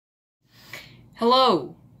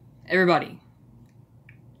Hello, everybody.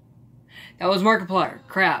 That was Markiplier.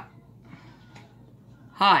 Crap.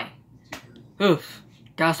 Hi. Oof.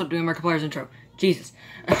 Gotta stop doing Markiplier's intro. Jesus.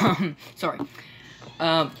 Sorry.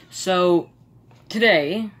 So,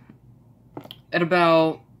 today, at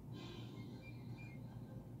about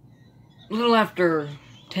a little after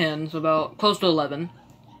 10, so about close to 11,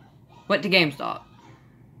 went to GameStop.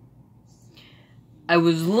 I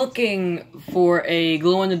was looking for a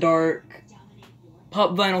glow-in-the-dark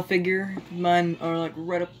pop vinyl figure. Mine are like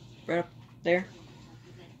right up there.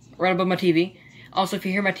 Right above my TV. Also, if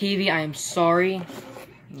you hear my TV, I am sorry.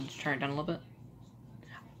 I'll just turn it down a little bit.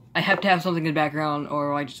 I have to have something in the background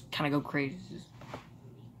or I just kind of go crazy.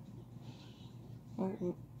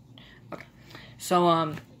 Okay.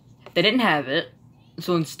 So, they didn't have it.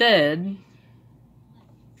 So instead,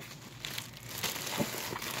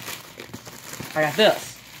 I got this.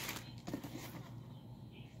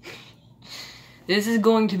 This is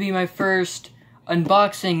going to be my first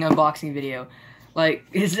unboxing video. Like,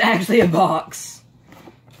 it's actually a box.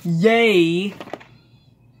 Yay!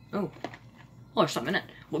 Oh, there's something in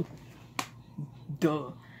it. Well,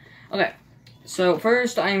 duh. Okay, so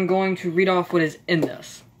first I'm going to read off what is in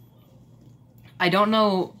this. I don't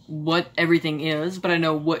know what everything is, but I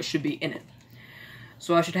know what should be in it.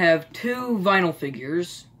 So I should have 2 vinyl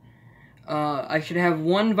figures. I should have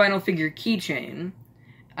 1 vinyl figure keychain.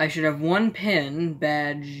 I should have 1 pin,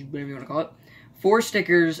 badge, whatever you want to call it, 4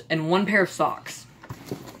 stickers, and 1 pair of socks.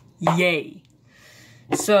 Yay.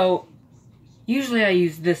 So, usually I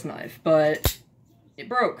use this knife, but it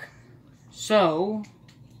broke. So,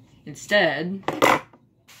 instead,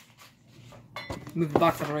 move the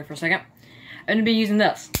box out of the way for a second. I'm going to be using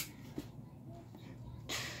this.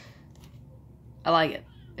 I like it.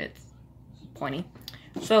 It's pointy.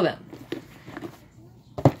 So then,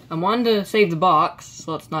 I wanted to save the box,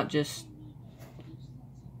 so let's not just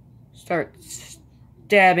start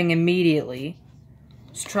stabbing immediately.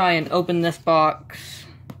 Let's try and open this box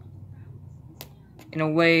in a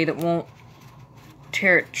way that won't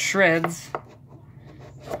tear it to shreds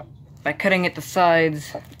by cutting it to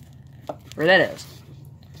sides where that is.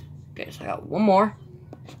 Okay, so I got 1 more.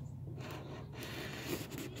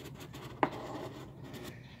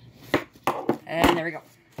 And there we go.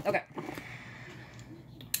 Okay.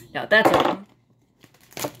 Now that's open.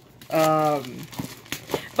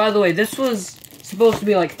 By the way, this was supposed to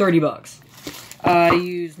be like 30 bucks. I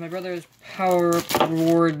used my brother's Power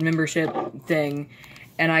Reward membership thing,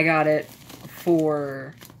 and I got it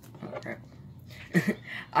for, oh crap.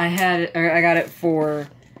 I got it for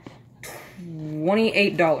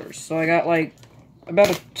 $28, so I got like about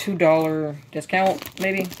a $2 discount,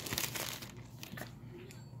 maybe.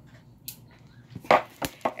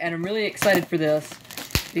 And I'm really excited for this,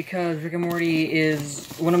 because Rick and Morty is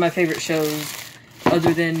one of my favorite shows,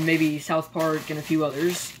 other than maybe South Park and a few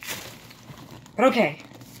others. But okay,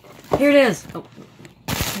 here it is. Oh,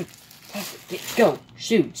 go,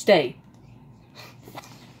 shoot, stay.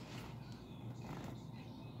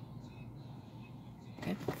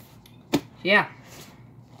 Okay. Yeah,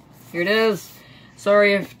 here it is.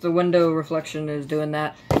 Sorry if the window reflection is doing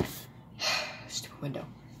that. Stupid window.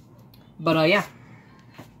 But yeah.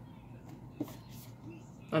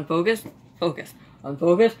 Unfocus, focus,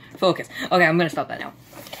 unfocus, focus. Okay, I'm gonna stop that now.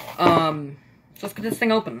 So let's get this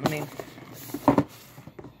thing open.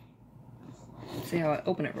 Let's see how I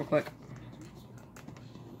open it real quick.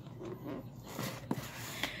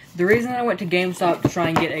 The reason I went to GameStop to try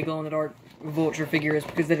and get a glow-in-the-dark Vulture figure is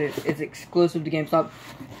because it's exclusive to GameStop.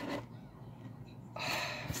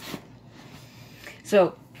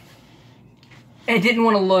 So, I didn't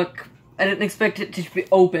want to look, I didn't expect it to be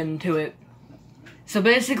open to it. So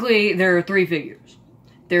basically, there are 3 figures.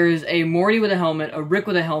 There is a Morty with a helmet, a Rick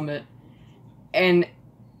with a helmet, and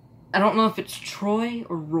I don't know if it's Troy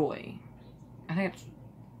or Roy. I think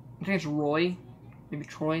it's Roy, maybe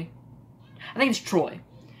Troy. I think it's Troy.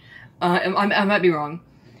 I might be wrong,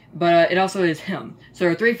 but it also is him. So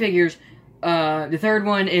there are 3 figures. The third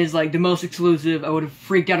one is like the most exclusive. I would have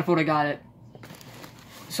freaked out if I would have got it.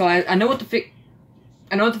 So I know what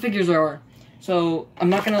the figures are. So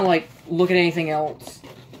I'm not gonna like look at anything else.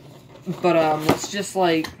 But let's just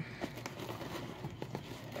like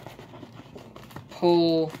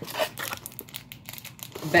pull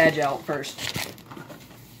the badge out first.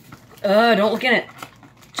 Don't look in it.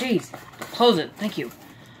 Jeez. Close it. Thank you.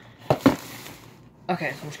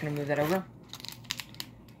 Okay, so I'm just gonna move that over.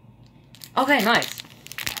 Okay, nice.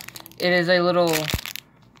 It is a little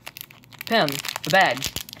pin. The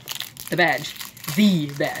badge. The badge.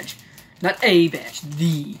 The badge. Not a badge,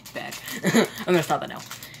 the badge. I'm gonna stop that now.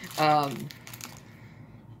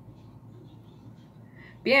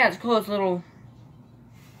 But yeah, it's cool. It's a little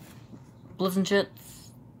blips and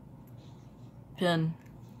chitz pin.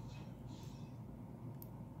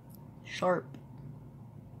 Sharp.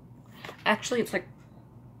 Actually, it's like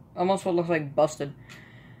almost what looks like busted.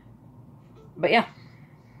 But yeah.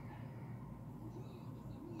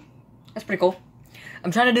 That's pretty cool.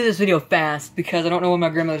 I'm trying to do this video fast because I don't know when my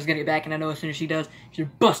grandmother's gonna get back, and I know as soon as she does, she'll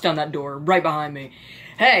bust down that door right behind me.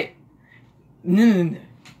 Hey! She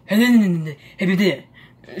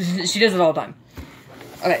does it all the time.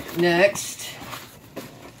 Okay, next.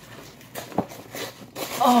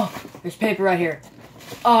 Oh, there's paper right here.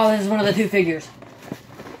 Oh, this is one of the 2 figures.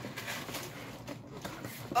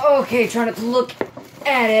 Okay, trying not to look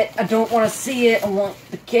at it. I don't want to see it. I want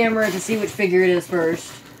the camera to see which figure it is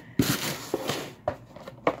first.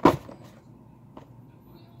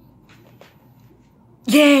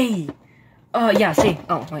 Yay! Yeah, see.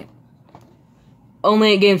 Oh, wait.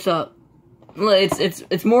 Only at GameStop.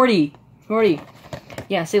 It's Morty. Morty.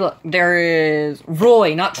 Yeah, see, look. There is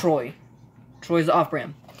Roy, not Troy. Troy's the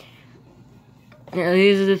off-brand. Yeah,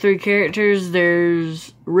 these are the 3 characters.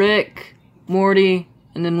 There's Rick, Morty,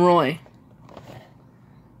 and then Roy.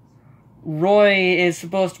 Roy is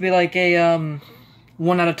supposed to be like a,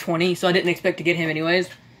 1 out of 20, so I didn't expect to get him anyways.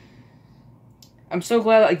 I'm so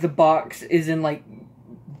glad, like, the box is in, like,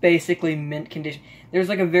 basically mint condition. There's,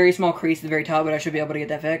 like, a very small crease at the very top, but I should be able to get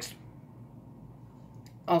that fixed.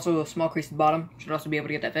 Also, a small crease at the bottom. Should also be able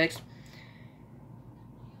to get that fixed.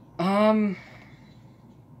 I'm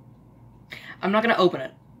not gonna open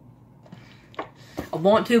it. I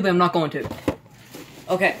want to, but I'm not going to.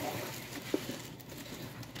 Okay.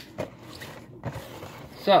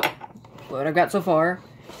 So, what I've got so far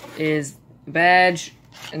is badge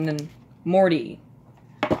and then Morty.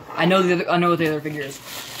 I know what the other figure is.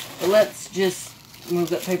 But let's just move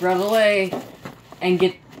that paper out of the way and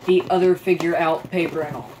get the other figure out, paper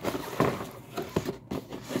and all.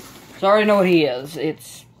 So I already know what he is.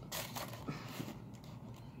 It's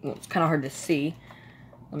kind of hard to see.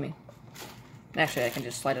 Actually, I can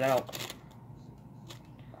just slide it out.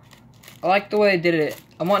 I like the way I did it.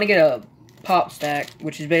 I want to get a pop stack,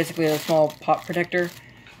 which is basically a small pop protector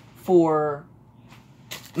for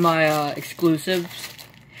my exclusives.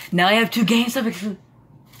 Now I have 2 GameStop exclusives.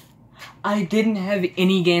 I didn't have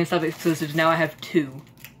any GameStop exclusives. Now I have 2.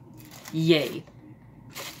 Yay.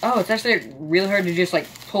 Oh, it's actually really hard to just, like,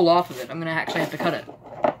 pull off of it. I'm gonna actually have to cut it.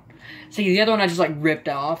 See, the other one I just, like, ripped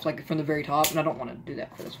off, like, from the very top, and I don't want to do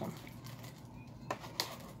that for this one.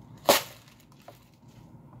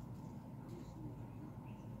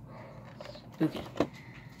 Spooky.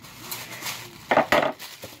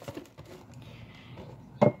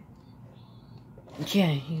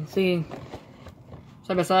 Yeah, you can see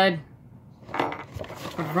side by side,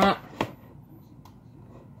 front.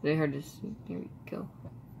 Very hard to see. Here we go.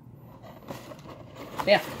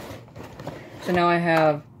 Yeah. So now I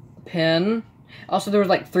have a pen. Also, there was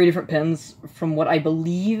like 3 different pens from what I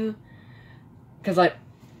believe, because like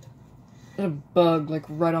there's a bug like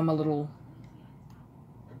right on my little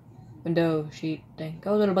window sheet thing.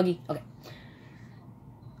 Go, little buggy. Okay.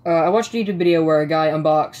 I watched a YouTube video where a guy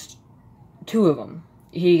unboxed 2 of them.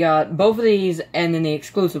 He got both of these and then the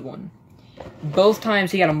exclusive one. Both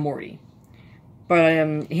times he got a Morty.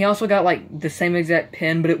 But he also got like the same exact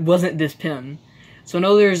pen, but it wasn't this pen. So I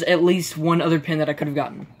know there's at least one other pen that I could have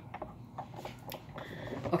gotten.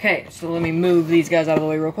 Okay, so let me move these guys out of the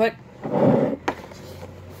way real quick.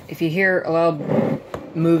 If you hear a loud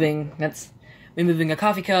moving, that's me moving a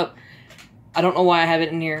coffee cup. I don't know why I have it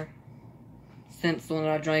in here, since the one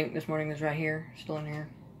that I drank this morning is right here, still in here.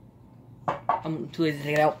 I'm too lazy to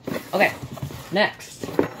take it out. Okay, next.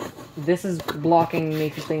 This is blocking me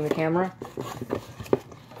from seeing the camera.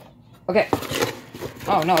 Okay.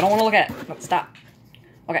 Oh, no, I don't want to look at it. No, stop.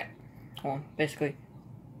 Okay. Hold on, basically.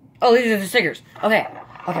 Oh, these are the stickers. Okay.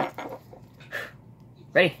 Okay.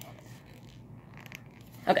 Ready?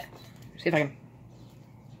 Okay. See if I can...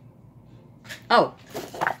 Oh.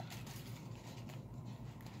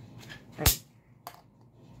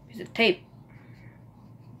 Piece of tape.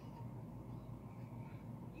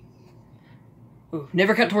 Ooh,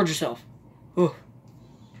 never cut towards yourself. Ooh.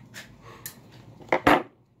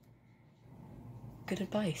 Good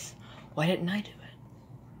advice. Why didn't I do it?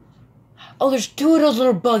 Oh, there's 2 of those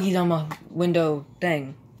little buggies on my window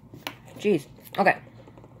thing. Jeez. Okay.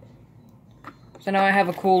 So now I have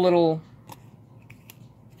a cool little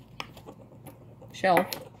shelf.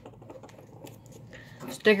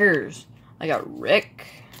 Stickers. I got Rick.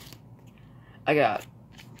 I got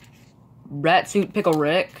Rat Suit Pickle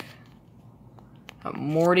Rick. I got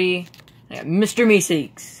Morty. I got Mr.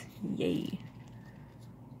 Meeseeks. Yay.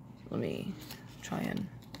 Let me try and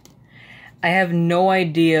I have no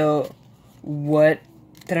idea what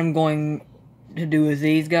that I'm going to do with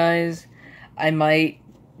these guys. I might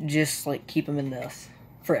just, like, keep them in this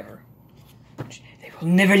forever. They will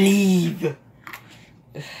never leave.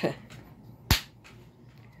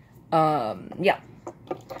 Yeah.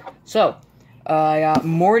 So, I got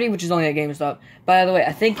Morty, which is only at GameStop. By the way,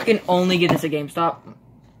 I think you can only get this at GameStop.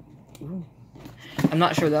 Ooh. I'm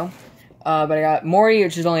not sure, though. But I got Morty,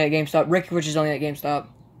 which is only at GameStop. Rick, which is only at GameStop.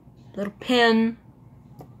 Little pin.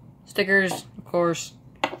 Stickers, of course.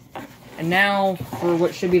 And now, for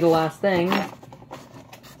what should be the last thing.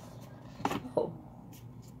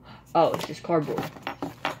 Oh, it's just cardboard.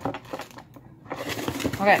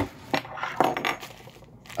 Okay.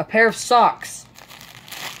 A pair of socks.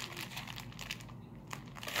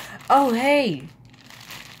 Oh, hey.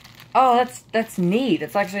 Oh, that's neat.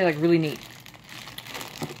 That's actually, like, really neat.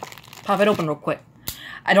 Pop it open real quick.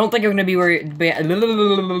 I don't think I'm gonna be worried.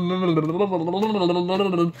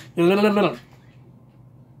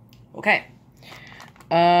 Okay.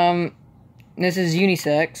 This is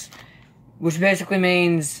unisex, which basically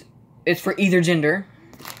means it's for either gender.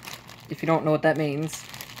 If you don't know what that means,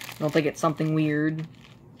 I don't think it's something weird.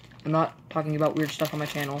 I'm not talking about weird stuff on my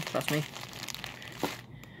channel, trust me.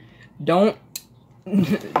 Don't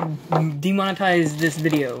demonetize this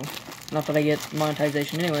video. Not that I get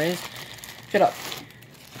monetization anyways. Shut up.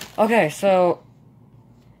 Okay, so...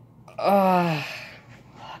 look at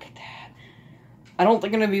that. I don't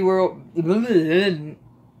think I'm gonna be world...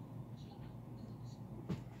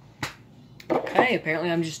 Okay,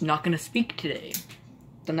 apparently I'm just not gonna speak today.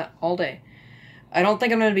 Done that all day. I don't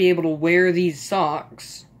think I'm gonna be able to wear these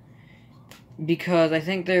socks because I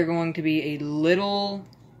think they're going to be a little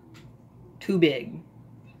too big.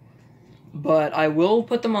 But I will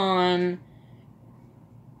put them on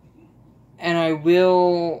and I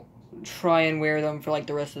will try and wear them for like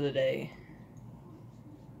the rest of the day.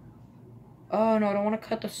 Oh no, I don't want to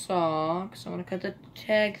cut the socks. I want to cut the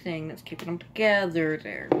tag thing that's keeping them together.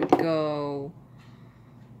 There we go.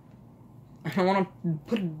 I don't want to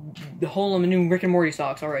put the hole in the new Rick and Morty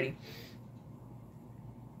socks already.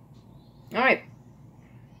 Alright.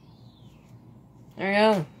 There we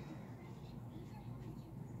go.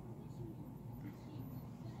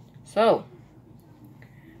 So,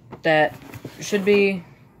 that should be...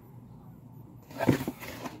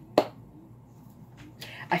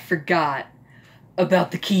 I forgot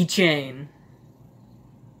about the keychain.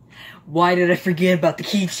 Why did I forget about the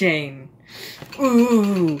keychain?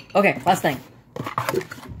 Ooh. Okay, last thing.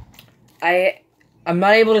 I'm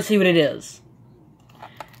not able to see what it is.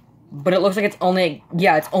 But it looks like it's only...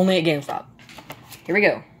 Yeah, it's only at GameStop. Here we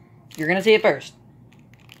go. You're gonna see it first.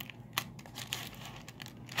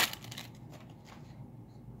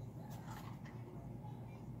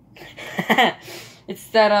 It's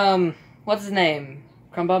that, what's his name?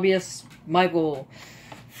 Crumbobius Michael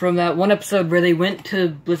from that one episode where they went to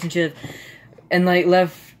Blips and Chitz and, like,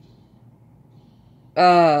 left,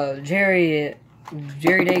 Jerry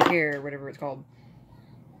Daycare, or whatever it's called.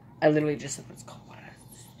 I literally just said what it's called.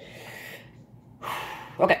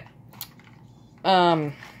 Okay.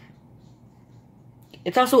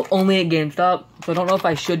 It's also only at GameStop, so I don't know if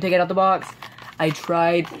I should take it out the box. I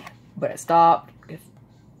tried, but I stopped.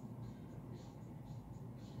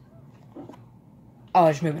 Oh,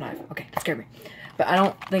 I just moved a knife. Okay, that scared me. But I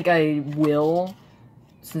don't think I will,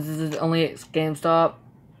 since this is only at GameStop.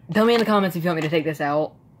 Tell me in the comments if you want me to take this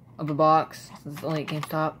out of the box, since it's only at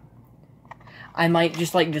GameStop. I might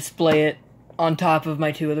just, like, display it on top of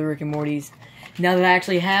my two other Rick and Mortys. Now that I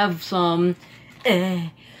actually have some,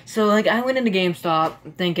 So, like, I went into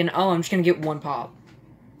GameStop thinking, oh, I'm just gonna get one pop.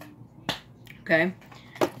 Okay?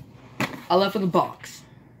 I left with a box.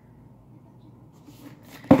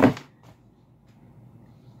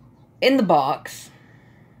 In the box,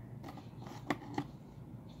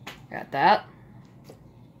 got that,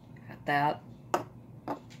 got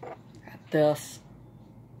this,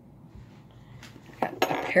 got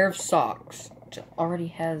a pair of socks, which already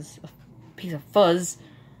has a piece of fuzz,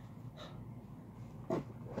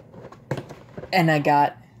 and I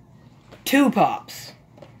got two pops.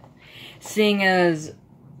 Seeing as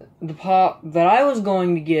the pop that I was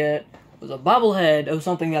going to get was a bobblehead of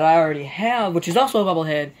something that I already have, which is also a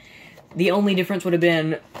bobblehead. The only difference would have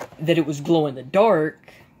been that it was glow in the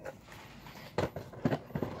dark.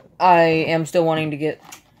 I am still wanting to get...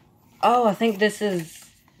 Oh, I think this is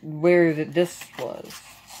where this was.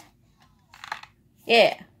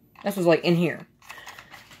 Yeah. This was like in here.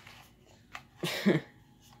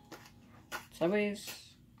 Sideways?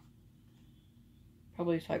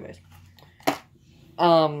 Probably sideways.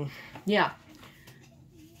 Yeah.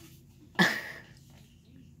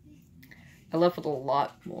 I left with a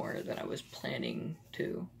lot more than I was planning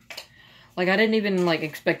to. Like, I didn't even, like,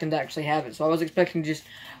 expect him to actually have it. So I was expecting just,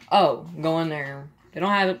 oh, go in there. They don't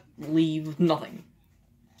have it, leave, nothing.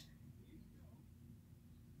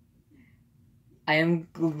 I am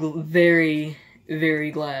very,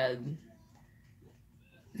 very glad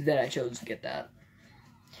that I chose to get that.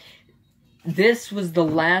 This was the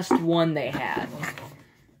last one they had.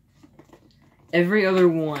 Every other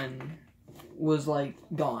one was, like,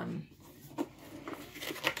 gone.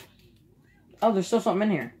 Oh, there's still something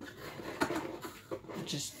in here.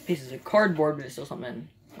 It's just pieces of cardboard, but there's still something in.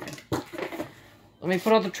 Okay. Let me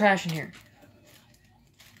put all the trash in here.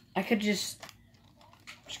 I could just...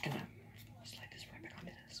 I'm just gonna slide this right back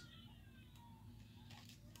onto this.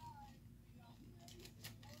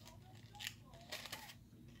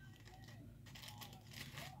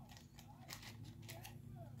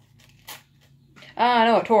 Ah,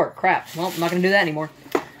 no, it tore. Crap. Well, I'm not gonna do that anymore.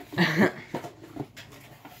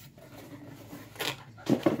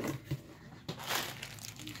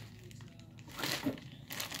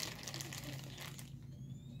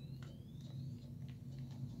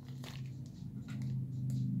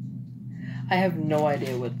 I have no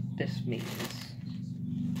idea what this means.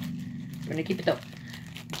 I'm gonna keep it though.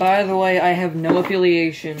 By the way, I have no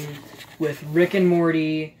affiliation with Rick and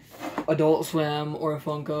Morty, Adult Swim, or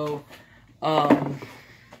Funko.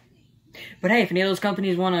 But hey, if any of those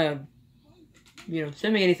companies wanna, you know,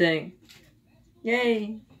 send me anything,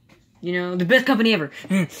 yay! You know, the best company ever.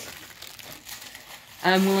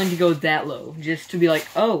 I'm willing to go that low, just to be like,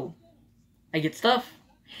 oh, I get stuff?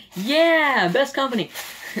 Yeah, best company!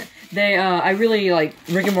 I really, like,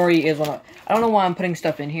 Rick and Morty is one of... I don't know why I'm putting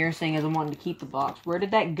stuff in here, saying as I'm wanting to keep the box. Where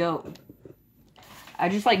did that go? I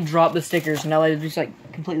just, like, dropped the stickers, and now they just,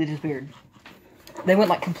 like, completely disappeared. They went,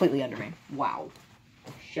 like, completely under me. Wow.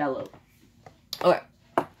 Shallow. Okay.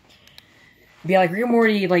 But yeah, like, Rick and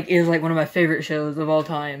Morty, like, is, like, one of my favorite shows of all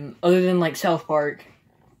time. Other than, like, South Park.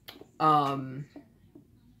 I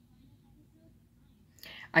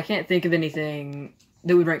can't think of anything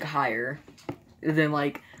that would rank higher than,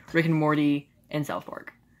 like, Rick and Morty and South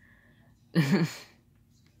Park.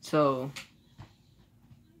 So,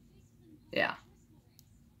 yeah.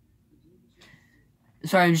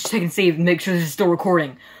 Sorry, I'm just checking save and make sure this is still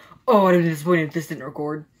recording. Oh, I'd be disappointed if this didn't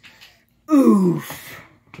record. Oof.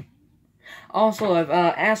 Also, I've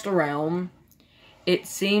asked around. It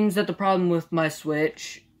seems that the problem with my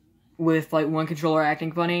Switch, with, like, one controller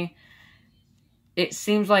acting funny, it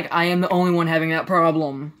seems like I am the only one having that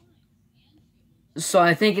problem. So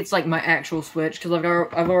I think it's, like, my actual Switch, because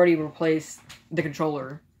I've already replaced the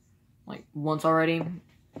controller, like, once already.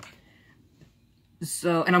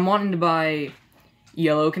 So, and I'm wanting to buy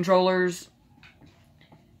yellow controllers.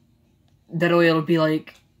 That way it'll be,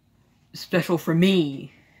 like, special for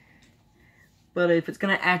me. But if it's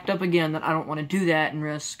gonna act up again, then I don't want to do that and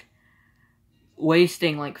risk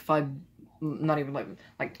wasting, like, not even,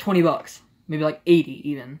 like, 20 bucks. Maybe, like, 80,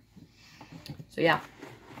 even. So, yeah.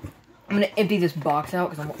 I'm gonna empty this box out,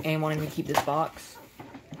 because I am wanting to keep this box.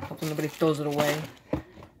 Hopefully nobody throws it away.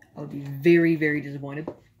 I would be very, very disappointed.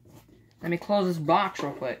 Let me close this box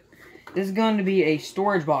real quick. This is going to be a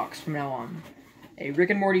storage box from now on. A Rick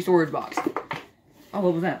and Morty storage box. Oh,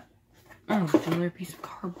 what was that? Oh, it's another piece of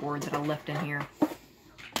cardboard that I left in here.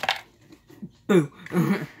 Boo.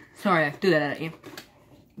 Sorry, I threw that at you.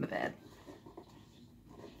 My bad.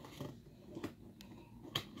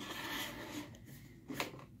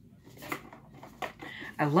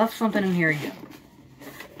 I left something in here again.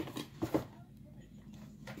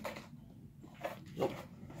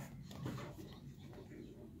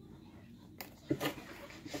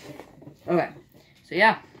 Okay, so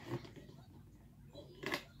yeah.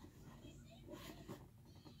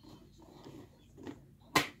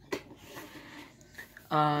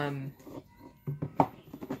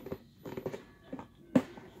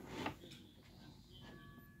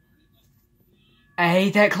 I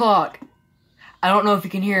hate that clock. I don't know if you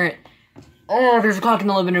can hear it. Oh, there's a clock in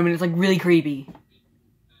the living room and it's, like, really creepy.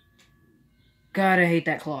 God, I hate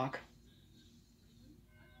that clock.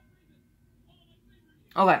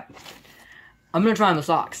 Okay. I'm gonna try on the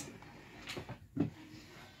socks.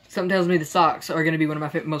 Something tells me the socks are gonna be one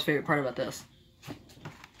of my most favorite part about this.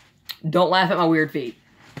 Don't laugh at my weird feet.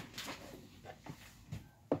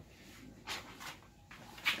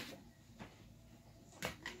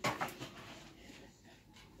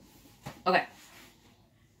 Okay.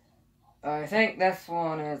 I think this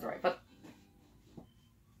one is the right foot.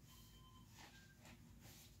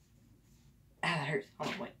 Ah, that hurts.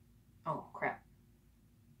 Oh, wait. Oh, crap.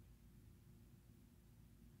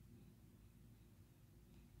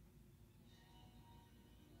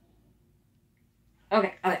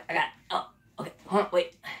 Hold on,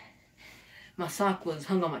 wait. My sock was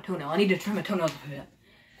hung on my toenail. I need to trim my toenails a bit.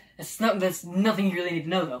 That's nothing you really need to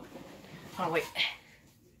know, though. Hold on, wait.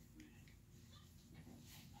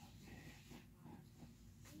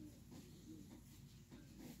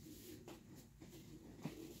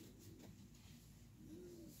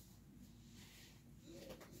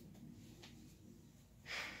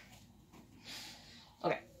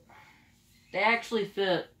 Okay. They actually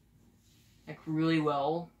fit, like, really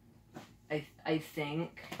well. I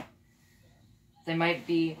think. They might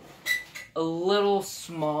be a little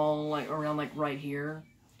small, like, around, like, right here.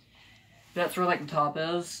 That's where, like, the top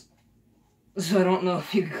is. So I don't know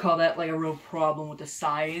if you could call that, like, a real problem with the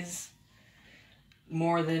size.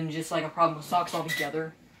 More than just, like, a problem with socks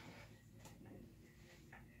altogether.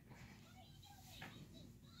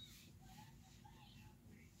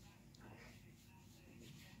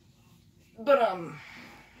 But,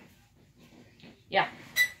 yeah.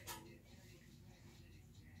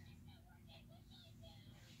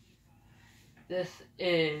 This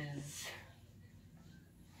is,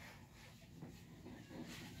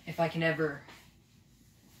 if I can ever,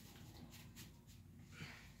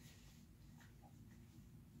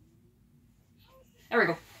 there we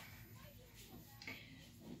go.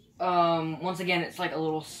 Once again, it's like a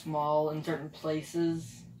little small in certain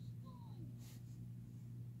places.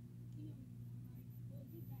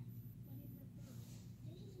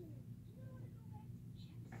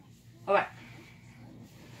 Okay.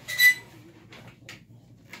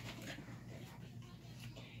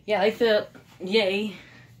 Yeah, they fit. Yay.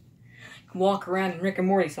 Can walk around in Rick and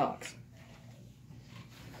Morty socks.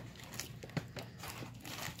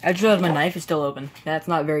 I just realized my knife is still open. That's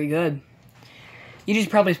not very good. You just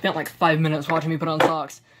probably spent like 5 minutes watching me put on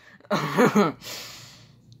socks.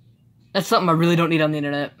 That's something I really don't need on the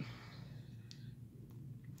internet.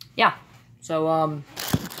 Yeah. So,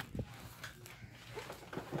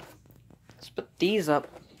 let's put these up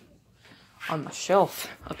on the shelf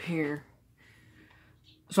up here.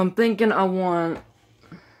 So I'm thinking I want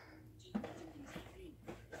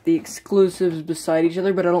the exclusives beside each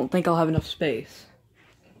other, but I don't think I'll have enough space.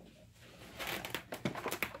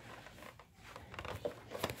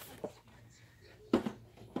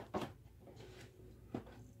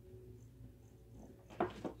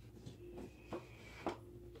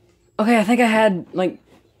 Okay, I think I had, like,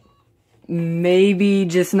 maybe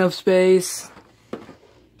just enough space.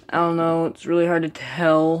 I don't know, it's really hard to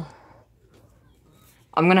tell.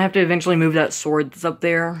 I'm gonna have to eventually move that sword that's up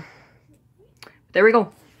there. There we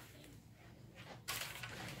go.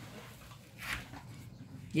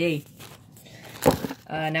 Yay.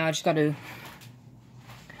 Now I just gotta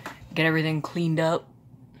get everything cleaned up.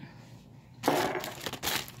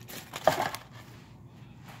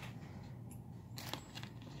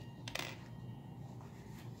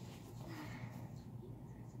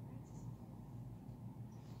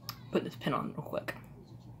 Put this pin on real quick.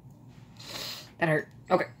 That hurt.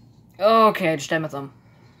 Okay. Okay, I just had my thumb.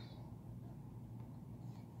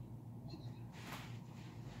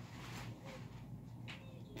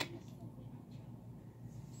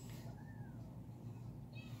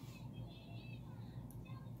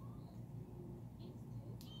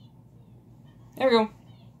 There we go.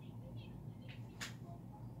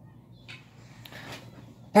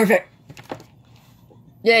 Perfect.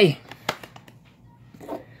 Yay.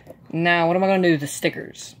 Now, what am I going to do with the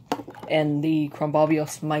stickers and the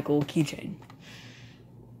Crombabios Michael keychain?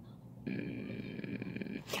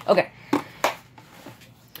 Okay.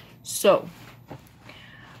 So,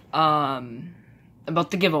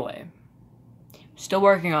 about the giveaway. Still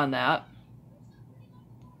working on that.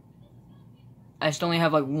 I just only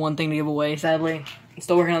have like one thing to give away, sadly. I'm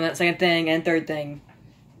still working on that second thing and third thing.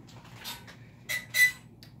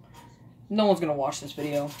 No one's going to watch this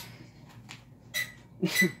video.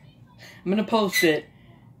 I'm gonna post it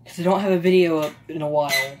because I don't have a video up in a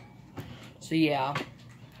while. So yeah,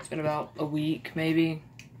 it's been about a week, maybe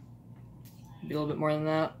a little bit more than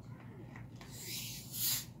that.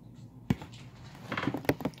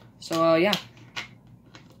 So yeah.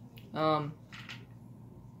 Let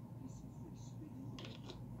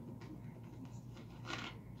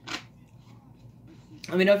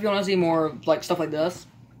me know if you want to see more like stuff like this.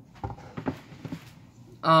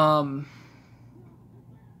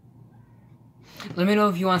 Let me know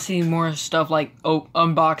if you want to see more stuff like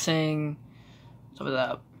unboxing, stuff like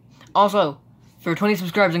that. Also, for 20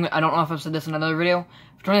 subscribers, I don't know if I've said this in another video.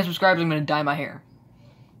 For 20 subscribers, I'm going to dye my hair.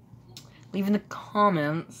 Leave in the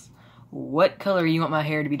comments what color you want my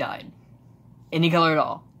hair to be dyed. Any color at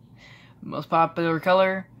all. Most popular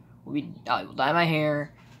color will be, I will dye my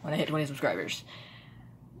hair when I hit 20 subscribers.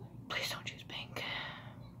 Please don't choose pink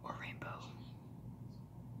or rainbow.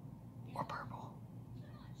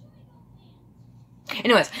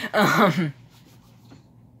 Anyways,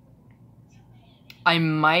 I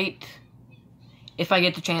might, if I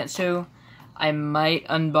get the chance to, I might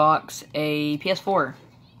unbox a PS4.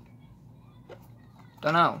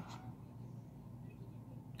 Don't know.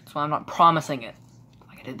 So I'm not promising it.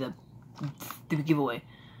 Like I did the giveaway.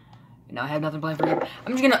 Now I have nothing planned for it.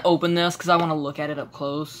 I'm just gonna open this because I want to look at it up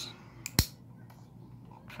close.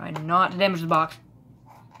 Try not to damage the box.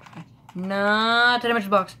 Try not to damage the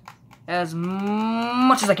box as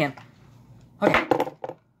much as I can. Okay.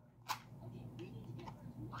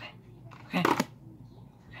 Okay.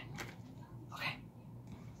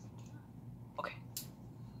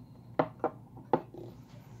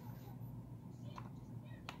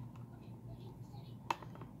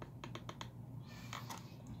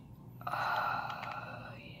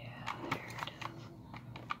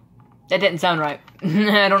 That didn't sound right.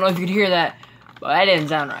 I don't know if you could hear that, but that didn't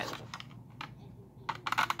sound right.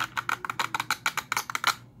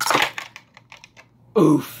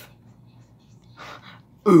 Oof.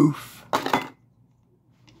 Oof. I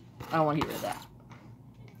don't want to get rid of that.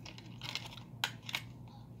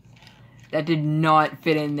 That did not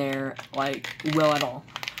fit in there, like, well at all.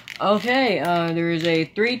 Okay, there is a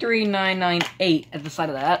 33998 at the side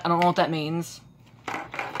of that. I don't know what that means.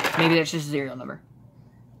 Maybe that's just a serial number.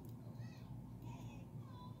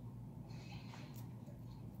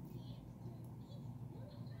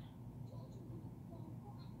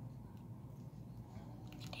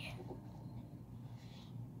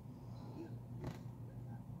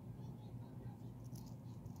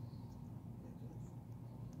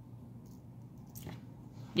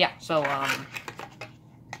 Yeah, so,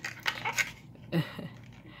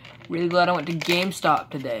 really glad I went to GameStop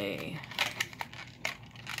today.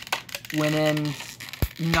 Went in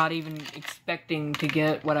not even expecting to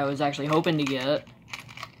get what I was actually hoping to get.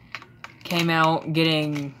 Came out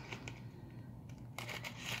getting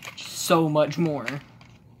so much more.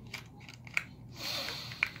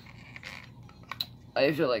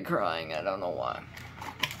 I feel like crying, I don't know why.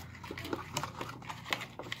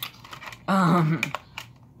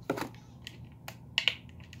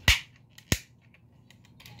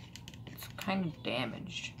 It's kind of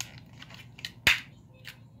damaged.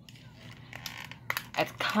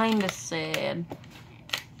 That's kind of sad.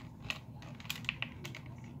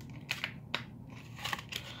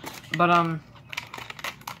 But,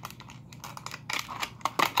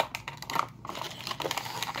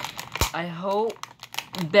 I hope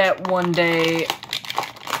that one day,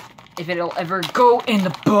 if it'll ever go in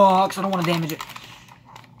the box, I don't want to damage it.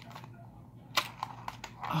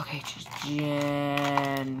 Okay, just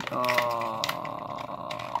gentle.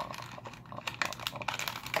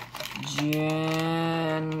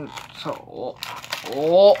 Gentle.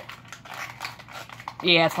 Oh.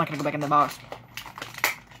 Yeah, it's not gonna go back in the box.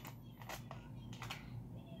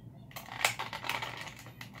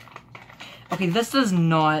 Okay, this does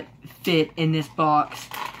not fit in this box,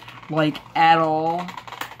 like, at all.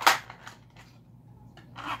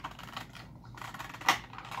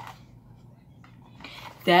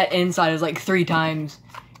 That inside is like 3 times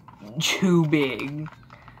too big.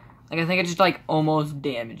 Like, I think I just, like, almost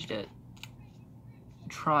damaged it.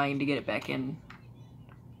 Trying to get it back in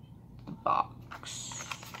the box.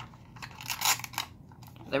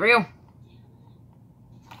 There we go.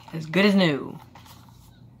 As good as new.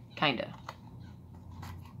 Kinda.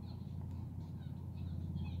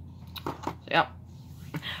 So, yeah.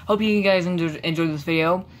 Hope you guys enjoyed this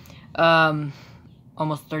video.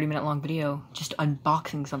 Almost 30-minute long video. Just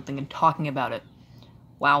unboxing something and talking about it.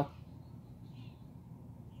 Wow.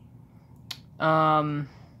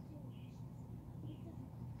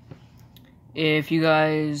 If you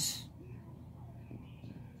guys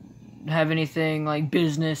have anything like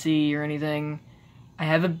businessy or anything, I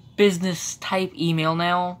have a business type email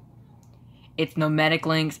now. It's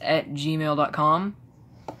nomadiclinks@gmail.com.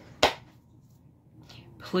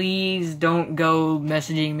 Please don't go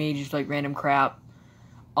messaging me just like random crap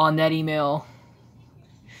on that email.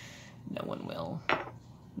 No one will.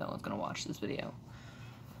 No one's gonna watch this video.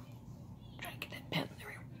 Try to get that pen. There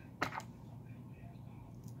we go.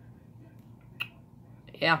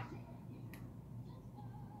 Yeah.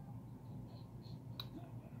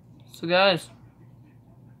 So guys,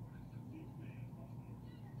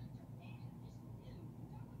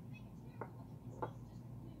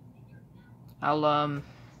 I'll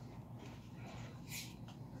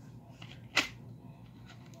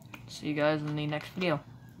see you guys in the next video.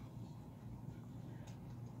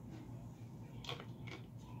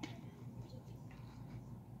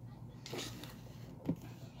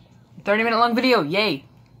 30-minute long video, yay!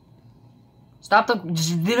 Stop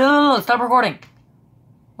recording.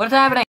 What is happening?